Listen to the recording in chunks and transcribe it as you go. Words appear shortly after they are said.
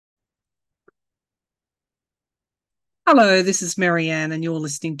Hello, this is Marianne, and you're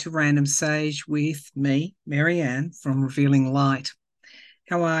listening to Random Sage with me, Marianne, from Revealing Light.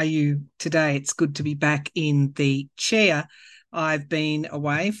 How are you today? It's good to be back in the chair. I've been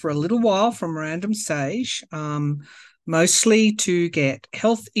away for a little while from Random Sage, mostly to get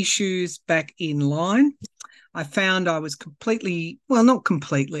health issues back in line. I found I was not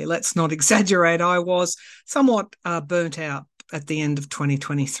completely, let's not exaggerate, I was somewhat burnt out at the end of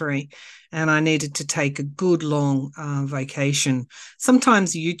 2023, and I needed to take a good long vacation.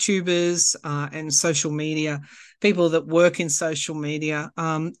 Sometimes YouTubers and social media, people that work in social media,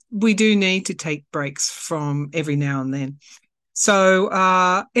 we do need to take breaks from every now and then. So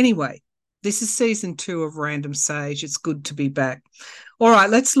anyway, this is season 2 of Random Sage. It's good to be back. All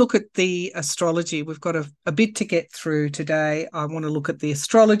right, let's look at the astrology. We've got a bit to get through today. I want to look at the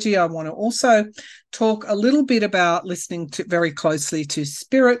astrology. I want to also talk a little bit about listening to very closely to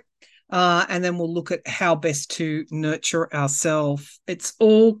spirit, and then we'll look at how best to nurture ourselves. It's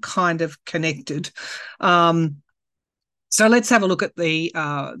all kind of connected. So let's have a look at the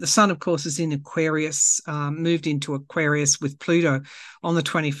sun. Of course, is in Aquarius, moved into Aquarius with Pluto on the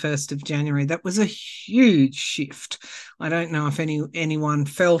 21st of January. That was a huge shift. I don't know if anyone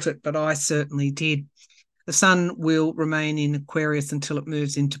felt it, but I certainly did. The sun will remain in Aquarius until it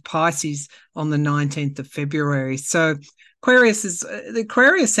moves into Pisces on the 19th of February. So the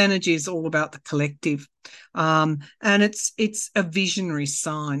Aquarius energy is all about the collective, and it's a visionary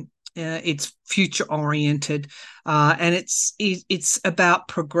sign. It's future oriented, and it's about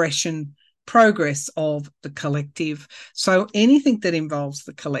progress of the collective. So anything that involves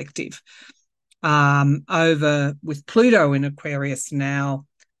the collective, over with Pluto in Aquarius now,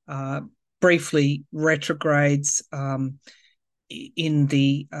 briefly retrogrades in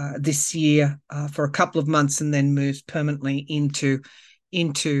the this year for a couple of months, and then moves permanently into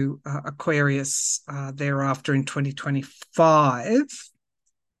Aquarius thereafter in 2025.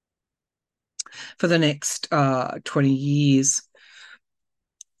 For the next 20 years.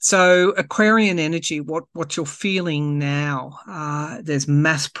 So Aquarian energy, what you're feeling now, there's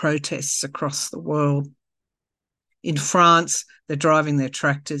mass protests across the world. In France, they're driving their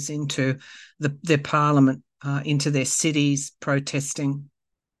tractors into their parliament, into their cities, protesting.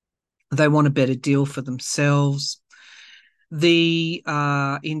 They want a better deal for themselves.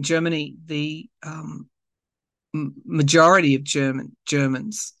 In Germany, the majority of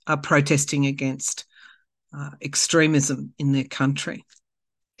Germans are protesting against extremism in their country.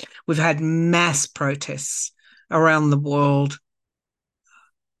 We've had mass protests around the world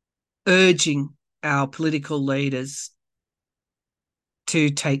urging our political leaders to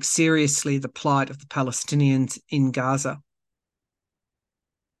take seriously the plight of the Palestinians in Gaza.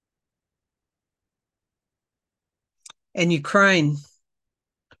 And Ukraine,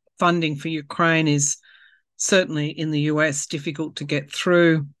 funding for Ukraine is certainly in the US difficult to get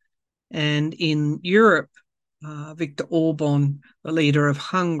through. And in Europe, Viktor Orban, the leader of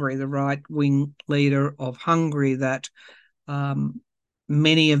Hungary, the right-wing leader of Hungary that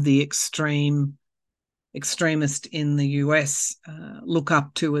many of the extremists in the US look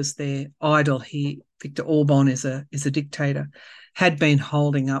up to as their idol. Viktor Orban is a dictator, had been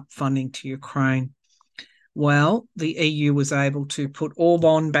holding up funding to Ukraine. Well, the EU was able to put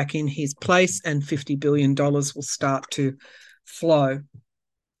Orban back in his place, and $50 billion will start to flow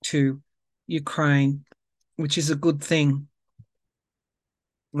to Ukraine, which is a good thing.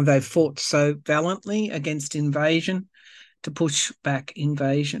 They fought so valiantly against invasion to push back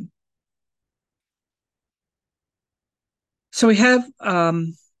invasion. So we have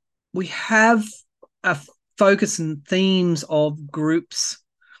a focus and themes of groups,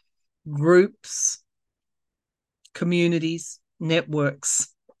 communities, networks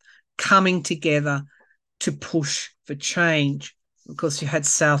coming together to push for change. Of course, you had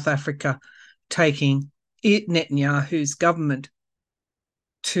South Africa taking Netanyahu's government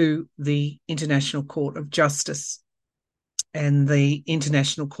to the International Court of Justice. And the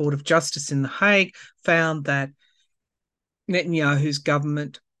International Court of Justice in The Hague found that Netanyahu's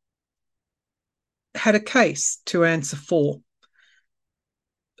government had a case to answer for.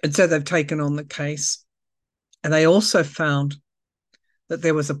 And so they've taken on the case. And they also found that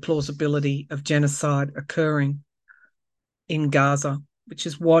there was a plausibility of genocide occurring in Gaza, which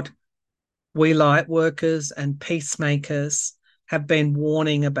is what we light workers and peacemakers have been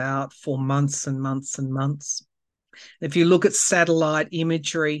warning about for months and months and months. If you look at satellite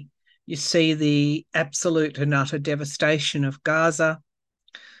imagery, you see the absolute and utter devastation of Gaza,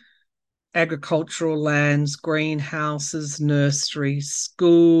 agricultural lands, greenhouses, nurseries,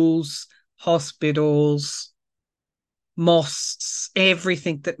 schools, hospitals, mosques,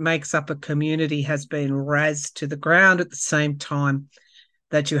 everything that makes up a community has been razed to the ground at the same time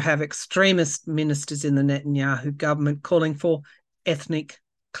that you have extremist ministers in the Netanyahu government calling for ethnic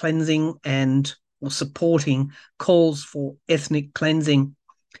cleansing and or supporting calls for ethnic cleansing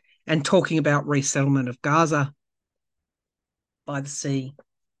and talking about resettlement of Gaza by the sea.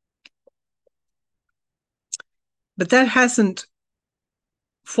 But that hasn't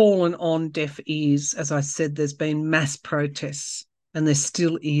fallen on deaf ears. As I said, there's been mass protests, and there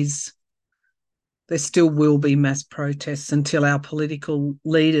still is. There still will be mass protests until our political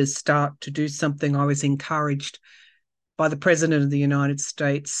leaders start to do something. I was encouraged by the President of the United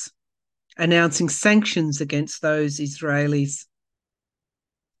States announcing sanctions against those Israelis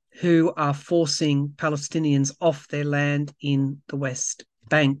who are forcing Palestinians off their land in the West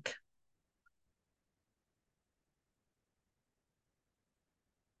Bank.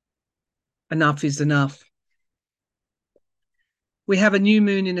 Enough is enough. We have a new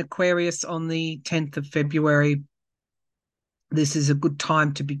moon in Aquarius on the 10th of February. This is a good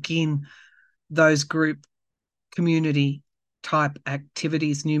time to begin those group community type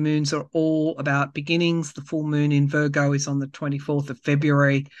activities. New moons are all about beginnings. The full moon in Virgo is on the 24th of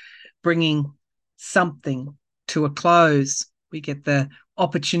February, bringing something to a close. We get the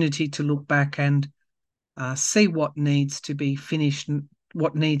opportunity to look back and see what needs to be finished and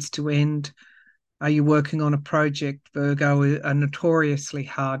what needs to end. Are you working on a project? Virgo are notoriously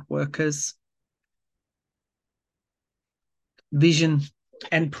hard workers. Vision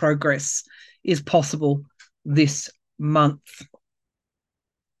and progress is possible this month.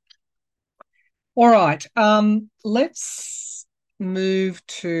 All right, let's move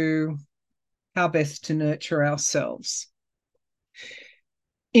to how best to nurture ourselves.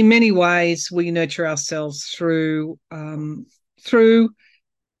 In many ways, we nurture ourselves through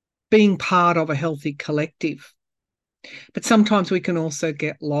being part of a healthy collective. But sometimes we can also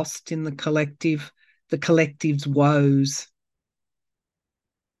get lost in the collective's woes.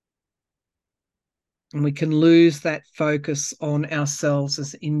 And we can lose that focus on ourselves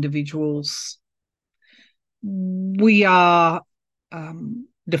as individuals. We are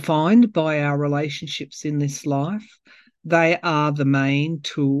defined by our relationships in this life. They are the main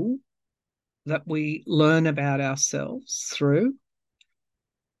tool that we learn about ourselves through.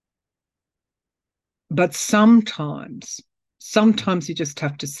 But sometimes you just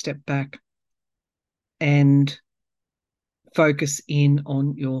have to step back and focus in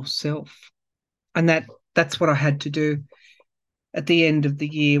on yourself. And that's what I had to do at the end of the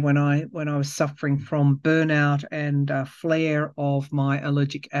year when I was suffering from burnout and a flare of my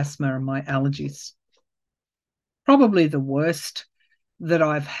allergic asthma and my allergies. Probably the worst that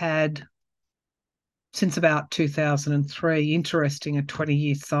I've had since about 2003. Interesting, a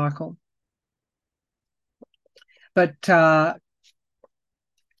 20-year cycle. But I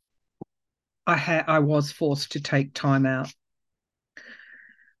was forced to take time out.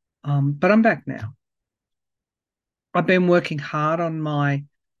 But I'm back now. I've been working hard on my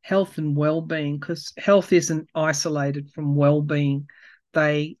health and well-being because health isn't isolated from well-being.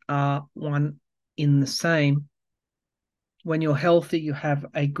 They are one in the same. When you're healthy, you have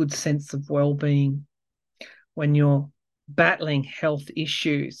a good sense of well-being. When you're battling health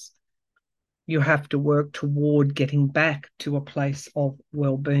issues, you have to work toward getting back to a place of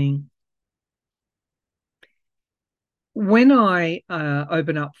well-being. When I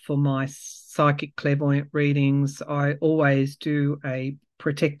open up for my psychic clairvoyant readings, I always do a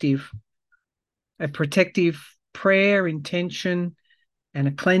protective prayer intention and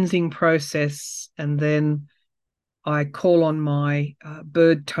a cleansing process, and then I call on my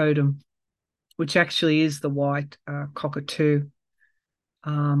bird totem, which actually is the white cockatoo,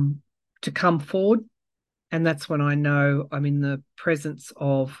 to come forward. And that's when I know I'm in the presence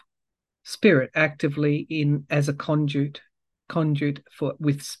of spirit, actively in as a conduit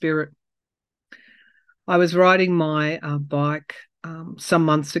with spirit. I was riding my bike some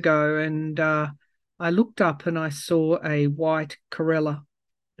months ago, and I looked up and I saw a white corella,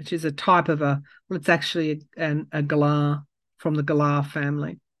 which is a type of it's actually a galah from the galah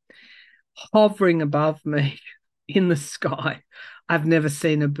family, hovering above me in the sky. I've never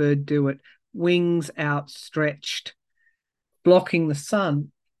seen a bird do it. Wings outstretched, blocking the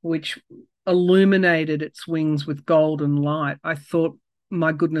sun, which illuminated its wings with golden light. I thought,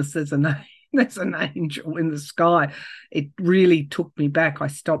 my goodness, there's an angel in the sky. It really took me back. I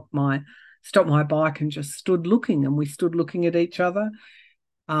stopped my bike and just stood looking, and we stood looking at each other.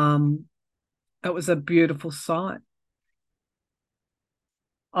 It was a beautiful sight.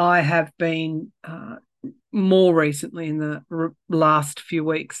 I have been more recently in the last few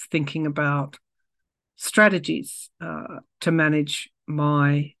weeks thinking about strategies to manage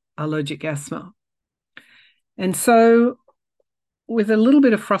my allergic asthma. And so, with a little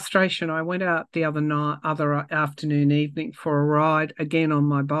bit of frustration, I went out the other afternoon, evening for a ride again on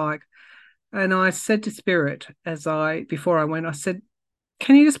my bike. And I said to Spirit, before I went, I said,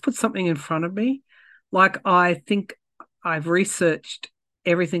 can you just put something in front of me? Like, I think I've researched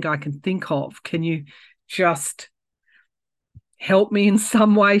everything I can think of. Can you just help me in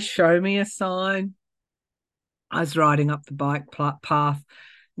some way, show me a sign? I was riding up the bike path.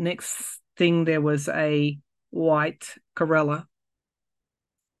 Next thing, there was a white Corella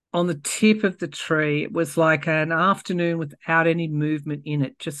on the tip of the tree. It was like an afternoon without any movement in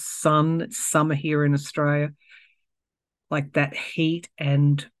it, just sun. It's summer here in Australia, like that heat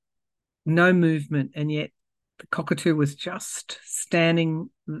and no movement. And yet the cockatoo was just standing,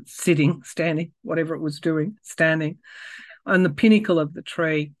 whatever it was doing, standing on the pinnacle of the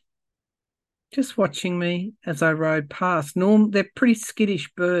tree, just watching me as I rode past. They're pretty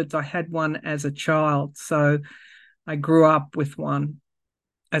skittish birds. I had one as a child, so I grew up with one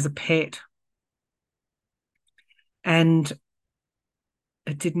as a pet. And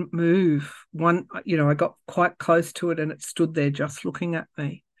it didn't move. I got quite close to it and it stood there just looking at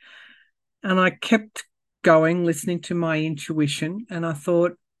me. And I kept going, listening to my intuition. And I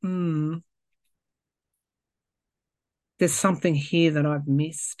thought, there's something here that I've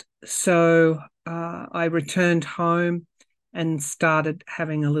missed. So I returned home and started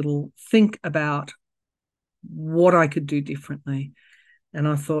having a little think about what I could do differently. And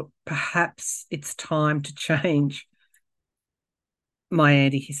I thought perhaps it's time to change my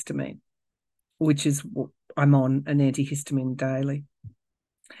antihistamine, which is I'm on an antihistamine daily.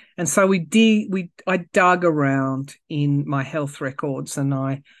 And so I dug around in my health records and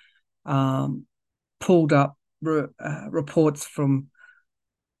I pulled up reports from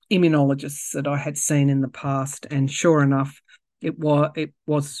immunologists that I had seen in the past. And sure enough, it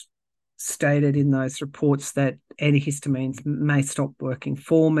was stated in those reports that antihistamines may stop working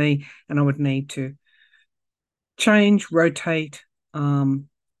for me and I would need to change, rotate, and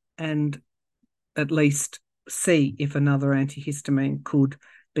at least see if another antihistamine could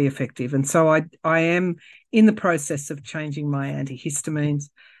be effective. And so I am in the process of changing my antihistamines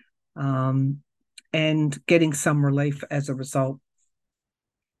and getting some relief as a result.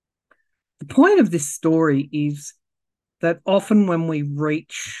 The point of this story is that often when we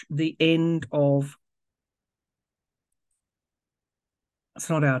reach the end of,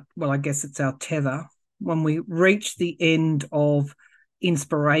 I guess it's our tether, when we reach the end of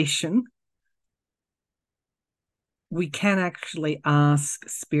inspiration, we can actually ask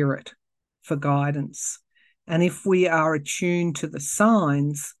Spirit for guidance. And if we are attuned to the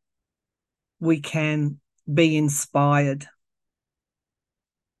signs, we can be inspired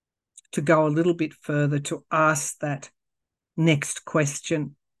to go a little bit further, to ask that next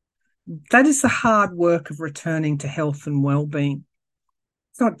question. That is the hard work of returning to health and well-being.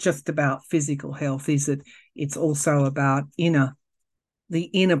 It's not just about physical health, is it? It's also about the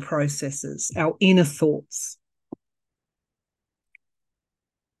inner processes, our inner thoughts.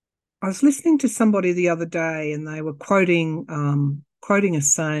 I was listening to somebody the other day and they were quoting a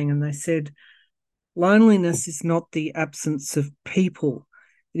saying, and they said, loneliness is not the absence of people,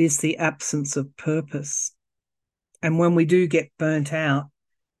 it is the absence of purpose. And when we do get burnt out,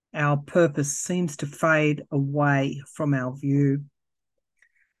 our purpose seems to fade away from our view.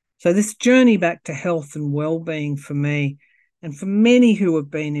 So this journey back to health and well-being for me, and for many who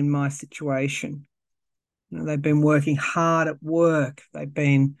have been in my situation, they've been working hard at work, they've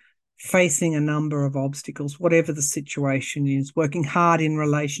been facing a number of obstacles, whatever the situation is, working hard in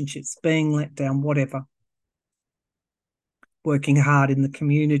relationships, being let down, whatever, working hard in the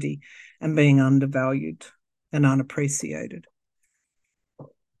community and being undervalued and unappreciated.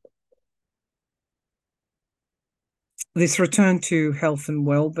 This return to health and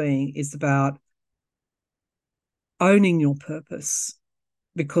well-being is about owning your purpose,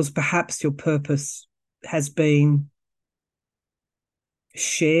 because perhaps your purpose has been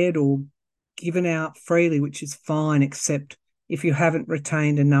shared or given out freely, which is fine, except if you haven't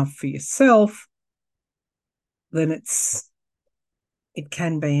retained enough for yourself, then it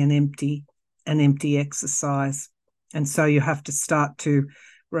can be an empty exercise. And so you have to start to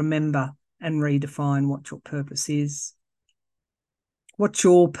remember and redefine what your purpose is. What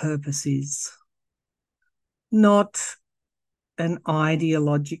your purpose is. Not an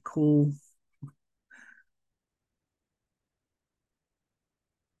ideological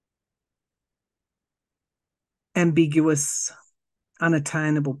ambiguous,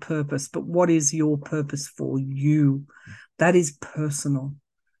 unattainable purpose, but what is your purpose for you? That is personal.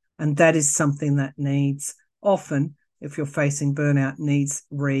 And that is something that needs, often, if you're facing burnout, needs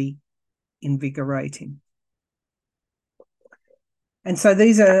reinvigorating. And so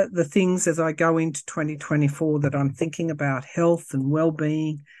these are the things as I go into 2024 that I'm thinking about: health and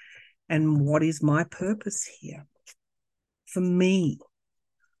well-being, and what is my purpose here for me?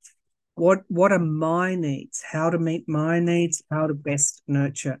 What are my needs? How to meet my needs? How to best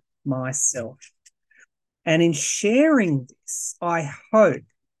nurture myself? And in sharing this, I hope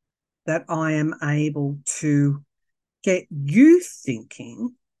that I am able to get you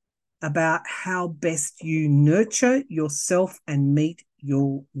thinking about how best you nurture yourself and meet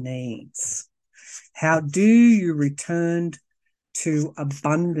your needs. How do you return to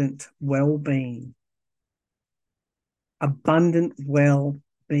abundant well-being? Abundant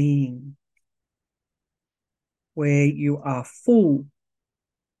well-being, where you are full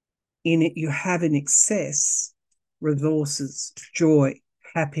in it, you have in excess resources, joy,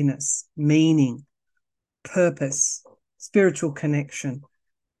 happiness, meaning, purpose, spiritual connection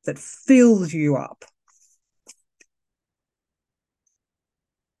that fills you up.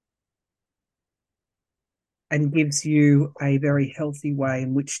 And gives you a very healthy way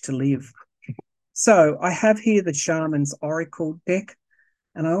in which to live. So I have here the Shaman's Oracle deck,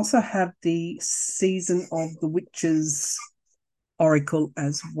 and I also have the Season of the Witches Oracle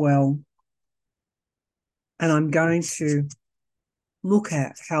as well. And I'm going to look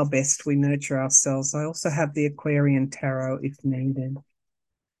at how best we nurture ourselves. I also have the Aquarian Tarot if needed.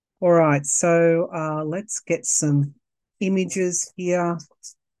 All right, so let's get some images here.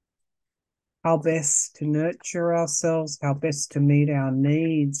 How best to nurture ourselves, how best to meet our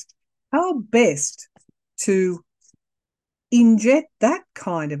needs, how best to inject that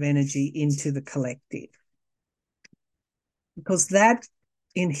kind of energy into the collective. Because that,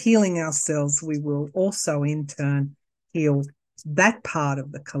 in healing ourselves, we will also in turn heal that part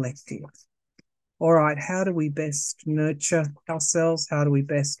of the collective. All right, how do we best nurture ourselves? How do we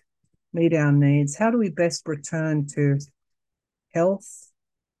best meet our needs? How do we best return to health?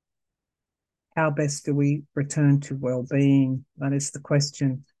 How best do we return to well-being? That is the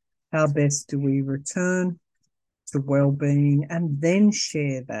question. How best do we return to well-being and then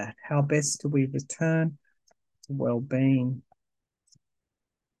share that? How best do we return to well-being?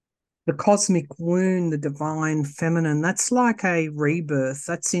 The cosmic wound, the divine feminine, that's like a rebirth.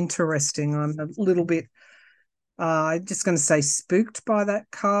 That's interesting. I'm a little bit, just going to say, spooked by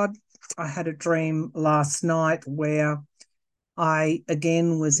that card. I had a dream last night where I,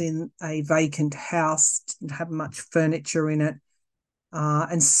 again, was in a vacant house, didn't have much furniture in it,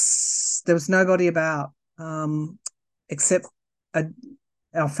 and there was nobody about except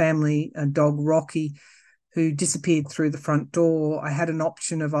our family dog, Rocky, who disappeared through the front door. I had an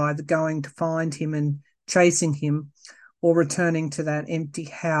option of either going to find him and chasing him or returning to that empty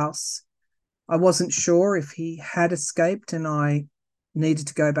house. I wasn't sure if he had escaped, and I needed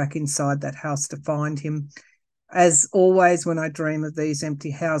to go back inside that house to find him. As always, when I dream of these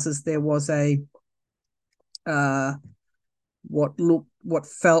empty houses, there was a what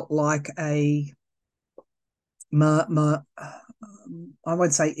felt like a I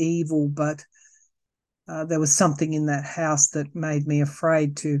won't say evil, but there was something in that house that made me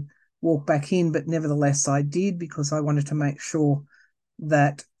afraid to walk back in. But nevertheless, I did, because I wanted to make sure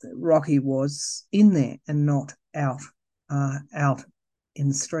that Rocky was in there and not out in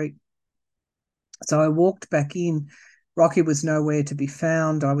the street. So I walked back in. Rocky was nowhere to be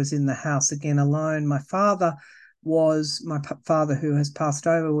found. I was in the house again alone. My father, who has passed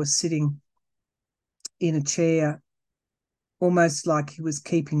over, was sitting in a chair, almost like he was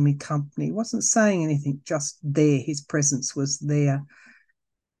keeping me company. He wasn't saying anything, just there. His presence was there.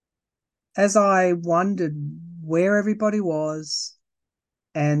 As I wondered where everybody was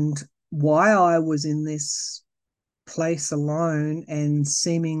and why I was in this place alone and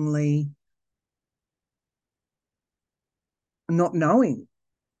seemingly not knowing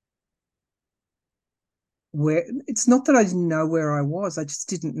where, it's not that I didn't know where I was, I just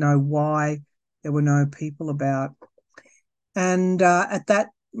didn't know why there were no people about. And at that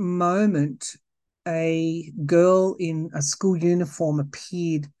moment, a girl in a school uniform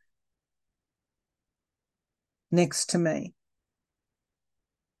appeared next to me.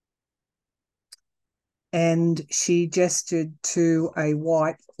 And she gestured to a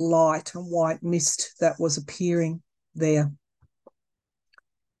white light, a white mist that was appearing there.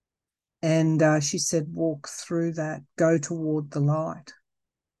 And she said, walk through that, go toward the light.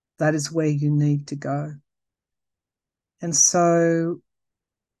 That is where you need to go. And so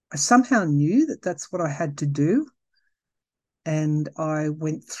I somehow knew that that's what I had to do. And I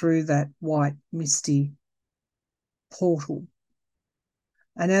went through that white, misty portal.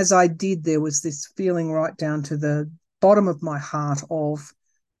 And as I did, there was this feeling right down to the bottom of my heart of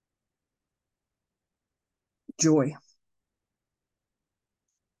joy.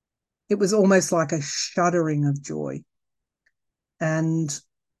 It was almost like a shuddering of joy, and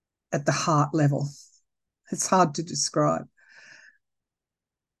at the heart level. It's hard to describe.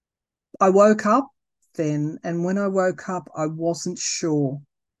 I woke up then, and when I woke up, I wasn't sure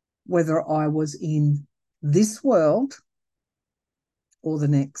whether I was in this world or the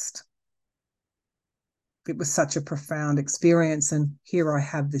next. It was such a profound experience. And here I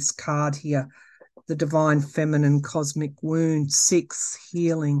have this card here, the Divine Feminine Cosmic Wound, 6,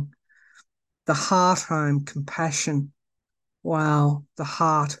 healing, the heart home, compassion. Wow, the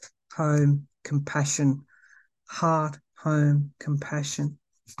heart home, compassion, heart home, compassion,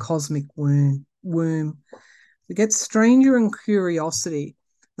 cosmic womb. We get stranger and curiosity.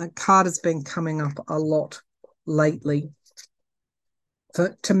 That card has been coming up a lot lately.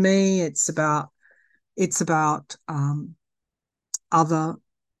 To me, it's about other,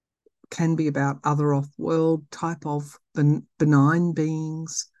 can be about other off-world type of benign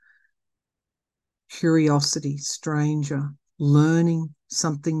beings, curiosity, stranger, learning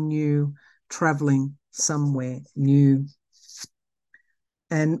something new, traveling somewhere new.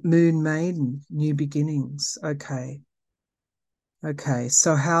 And Moon Maiden, new beginnings. Okay,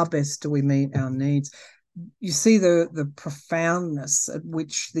 so how best do we meet our needs? You see the profoundness at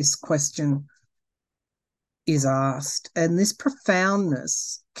which this question is asked, and this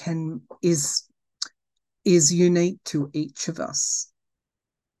profoundness is unique to each of us.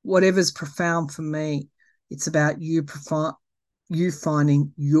 Whatever's profound for me, it's about you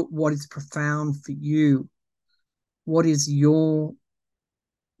finding what is profound for you. What is your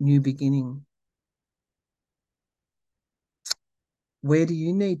new beginning? Where do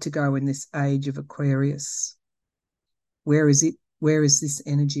you need to go in this age of Aquarius? Where is it? Where is this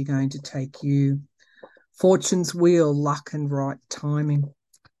energy going to take you? Fortune's wheel, luck and right timing.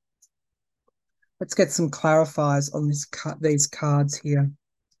 Let's get some clarifiers on these cards here.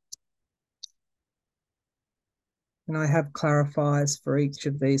 Can I have clarifiers for each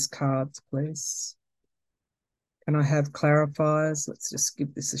of these cards, please? Can I have clarifiers? Let's just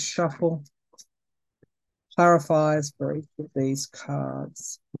give this a shuffle. Clarifiers for each of these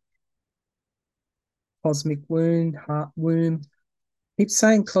cards. Cosmic wound, heart womb. Keep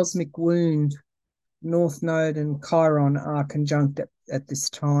saying cosmic wound. North Node and Chiron are conjunct at this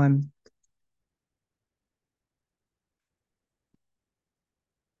time.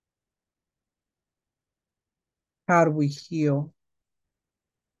 How do we heal?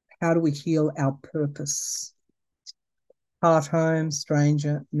 How do we heal our purpose? Heart home,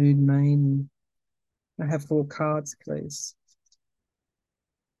 stranger, moon maiden. I have 4 cards, please.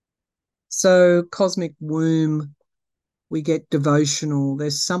 So cosmic womb, we get devotional.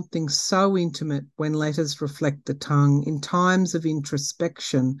 There's something so intimate when letters reflect the tongue. In times of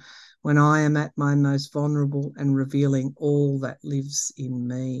introspection, when I am at my most vulnerable and revealing all that lives in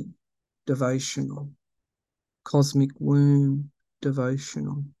me. Devotional. Cosmic womb,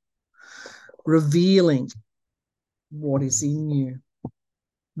 devotional. Revealing what is in you.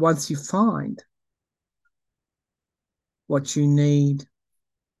 Once you find what you need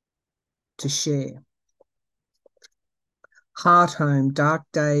to share. Heart home, dark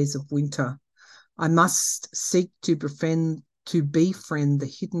days of winter. I must seek to befriend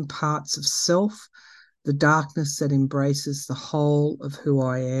the hidden parts of self, the darkness that embraces the whole of who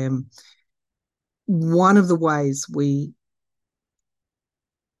I am. One of the ways we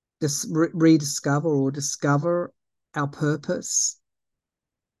rediscover or discover our purpose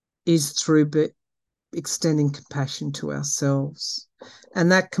is through extending compassion to ourselves.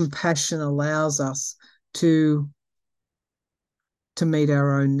 And that compassion allows us to meet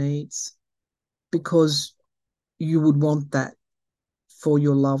our own needs, because you would want that for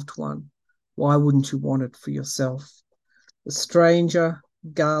your loved one. Why wouldn't you want it for yourself? The stranger,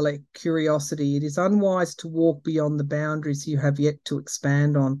 garlic, curiosity. It is unwise to walk beyond the boundaries you have yet to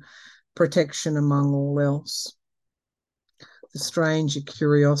expand on. Protection among all else. The stranger,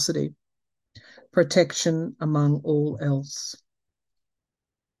 curiosity. Protection among all else.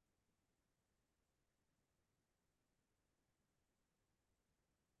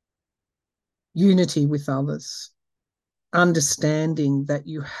 Unity with others. Understanding that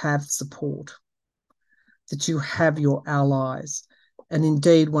you have support, that you have your allies. And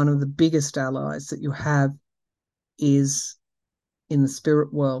indeed, one of the biggest allies that you have is in the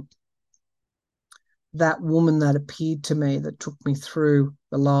spirit world. That woman that appeared to me, that took me through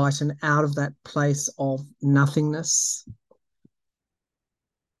the light and out of that place of nothingness,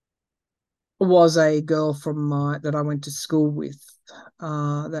 was a girl that I went to school with.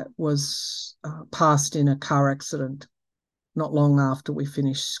 that was passed in a car accident not long after we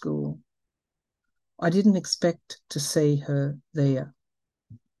finished school. I didn't expect to see her there.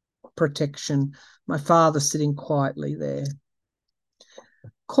 Protection. My father sitting quietly there,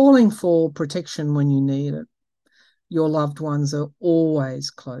 calling for protection when you need it. Your loved ones are always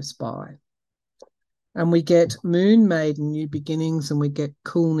close by. And we get Moon Maiden, New Beginnings, and we get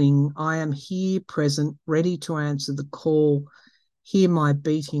Cooling. I am here, present, ready to answer the call. Hear my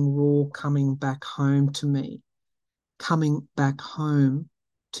beating roar coming back home to me, coming back home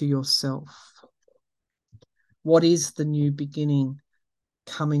to yourself. What is the new beginning?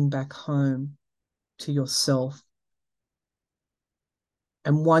 Coming back home to yourself.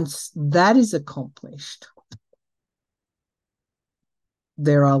 And once that is accomplished,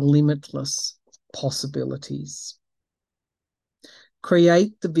 there are limitless possibilities.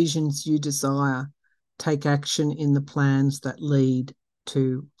 Create the visions you desire. Take action in the plans that lead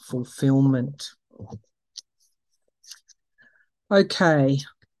to fulfillment. Okay.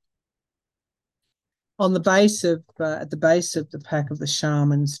 On the base of, at the base of the pack of the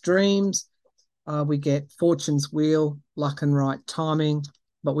shaman's dreams, we get Fortune's Wheel, luck and right timing,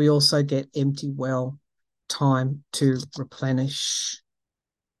 but we also get Empty Well, time to replenish.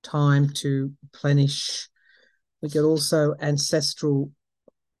 Time to replenish. We get also ancestral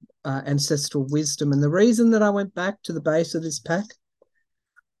wisdom. And the reason that I went back to the base of this pack,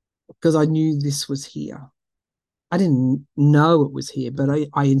 because I knew this was here. I didn't know it was here, but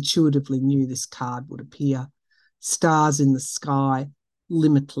I intuitively knew this card would appear. Stars in the sky,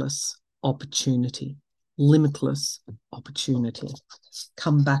 limitless opportunity. Limitless opportunity.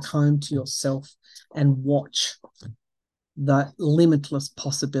 Come back home to yourself and watch the limitless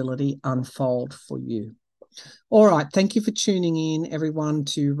possibility unfold for you. All right. Thank you for tuning in, everyone,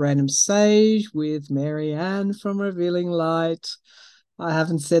 to Random Sage with Marianne from Revealing Light. I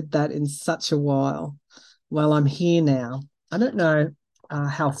haven't said that in such a while. Well, I'm here now. I don't know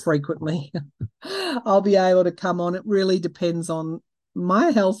how frequently I'll be able to come on. It really depends on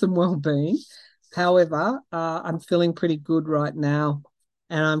my health and well-being. However, I'm feeling pretty good right now,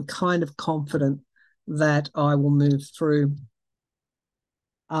 and I'm kind of confident that I will move through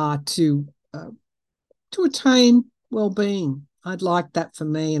to attain well-being. I'd like that for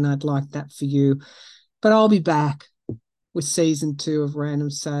me, and I'd like that for you. But I'll be back with season 2 of Random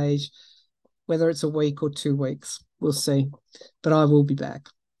Sage. Whether it's a week or 2 weeks, we'll see. But I will be back.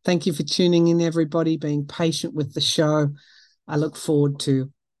 Thank you for tuning in, everybody, being patient with the show. I look forward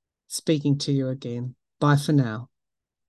to speaking to you again. Bye for now.